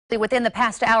Within the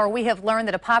past hour, we have learned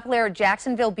that a popular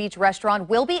Jacksonville Beach restaurant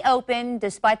will be open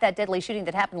despite that deadly shooting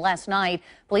that happened last night.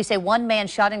 Police say one man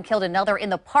shot and killed another in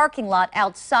the parking lot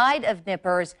outside of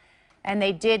Nippers, and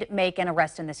they did make an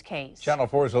arrest in this case. Channel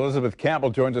 4's Elizabeth Campbell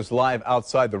joins us live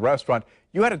outside the restaurant.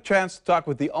 You had a chance to talk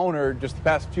with the owner just the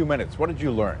past few minutes. What did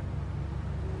you learn?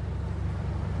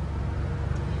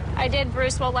 I did,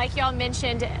 Bruce. Well, like y'all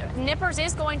mentioned, Nippers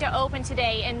is going to open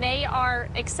today, and they are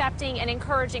accepting and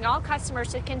encouraging all customers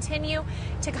to continue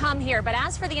to come here. But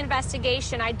as for the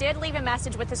investigation, I did leave a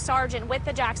message with the sergeant with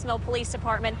the Jacksonville Police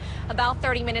Department about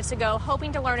 30 minutes ago,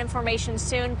 hoping to learn information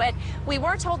soon. But we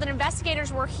were told that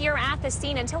investigators were here at the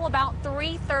scene until about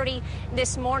 3:30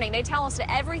 this morning. They tell us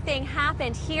that everything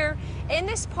happened here in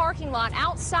this parking lot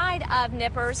outside of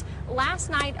Nippers last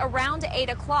night around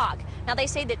 8 o'clock. Now, they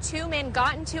say that two men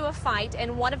got into a fight,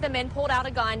 and one of the men pulled out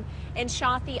a gun and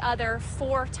shot the other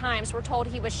 4 times. We're told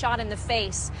he was shot in the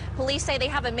face. Police say they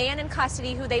have a man in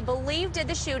custody who they believe did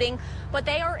the shooting, but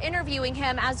they are interviewing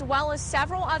him as well as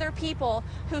several other people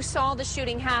who saw the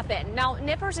shooting happen. Now,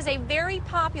 Nippers is a very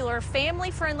popular,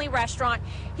 family-friendly restaurant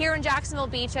here in Jacksonville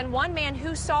Beach, and one man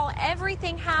who saw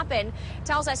everything happen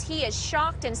tells us he is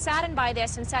shocked and saddened by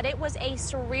this and said it was a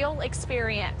surreal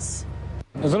experience.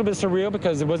 It was a little bit surreal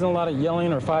because there wasn't a lot of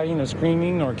yelling or fighting or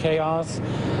screaming or chaos.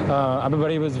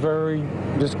 Everybody was very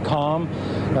just calm.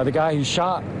 The guy who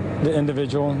shot the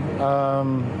individual,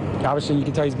 obviously you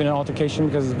can tell he's been in an altercation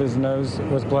because his nose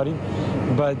was bloody.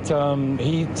 But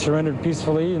he surrendered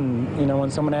peacefully, and when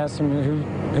someone asked him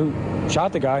who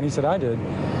shot the guy, and he said, "I did."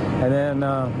 And then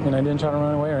he didn't try to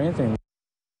run away or anything.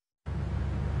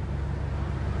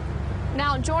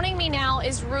 Now, joining me now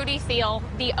is Rudy Thiel,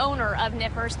 the owner of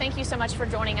Nippers. Thank you so much for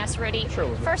joining us, Rudy.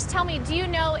 Sure. First, tell me, do you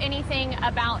know anything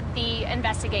about the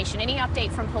investigation? Any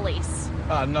update from police?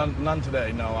 None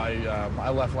today, no. I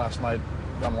left last night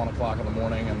around 1 o'clock in the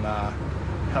morning and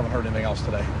haven't heard anything else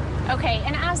today. Okay,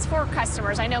 and as for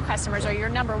customers, I know customers are your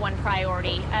 #1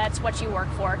 priority. That's what you work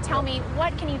for. Tell me,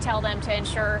 what can you tell them to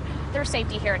ensure their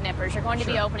safety here at Nippers? You're going to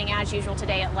be opening as usual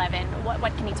today at 11.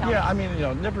 What can you tell me? Yeah, I mean,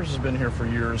 Nippers has been here for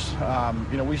years.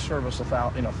 We service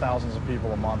thousands of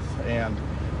people a month, and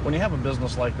when you have a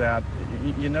business like that,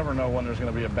 you never know when there's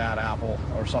going to be a bad apple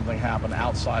or something happen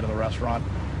outside of the restaurant.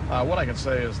 What I can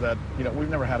say is that we've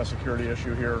never had a security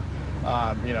issue here.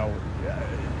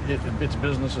 It's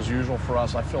business as usual for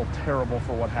us. I feel terrible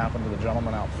for what happened to the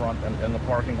gentleman out front in the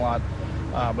parking lot,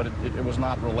 but it was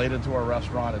not related to our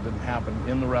restaurant. It didn't happen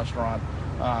in the restaurant.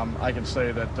 I can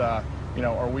say that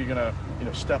are we going to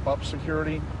step up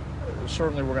security?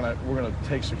 Certainly, we're going to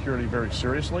take security very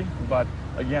seriously. But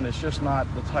again, it's just not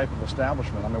the type of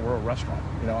establishment. I mean, we're a restaurant.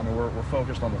 We're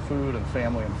focused on the food and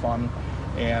family and fun,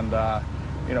 and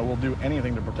we'll do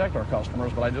anything to protect our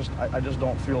customers. But I just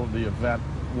don't feel the event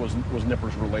was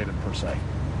Nippers related per se.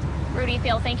 Rudy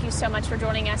Thiel, thank you so much for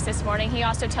joining us this morning. He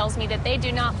also tells me that they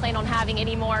do not plan on having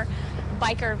any more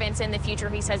biker events in the future.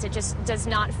 He says it just does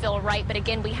not feel right. But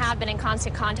again, we have been in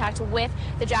constant contact with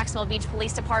the Jacksonville Beach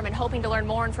Police Department, hoping to learn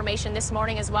more information this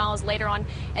morning as well as later on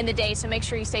in the day. So make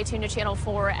sure you stay tuned to Channel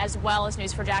 4 as well as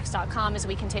News4Jax.com as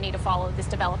we continue to follow this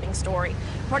developing story.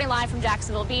 Reporting live from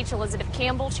Jacksonville Beach, Elizabeth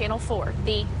Campbell, Channel 4,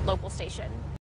 the local station.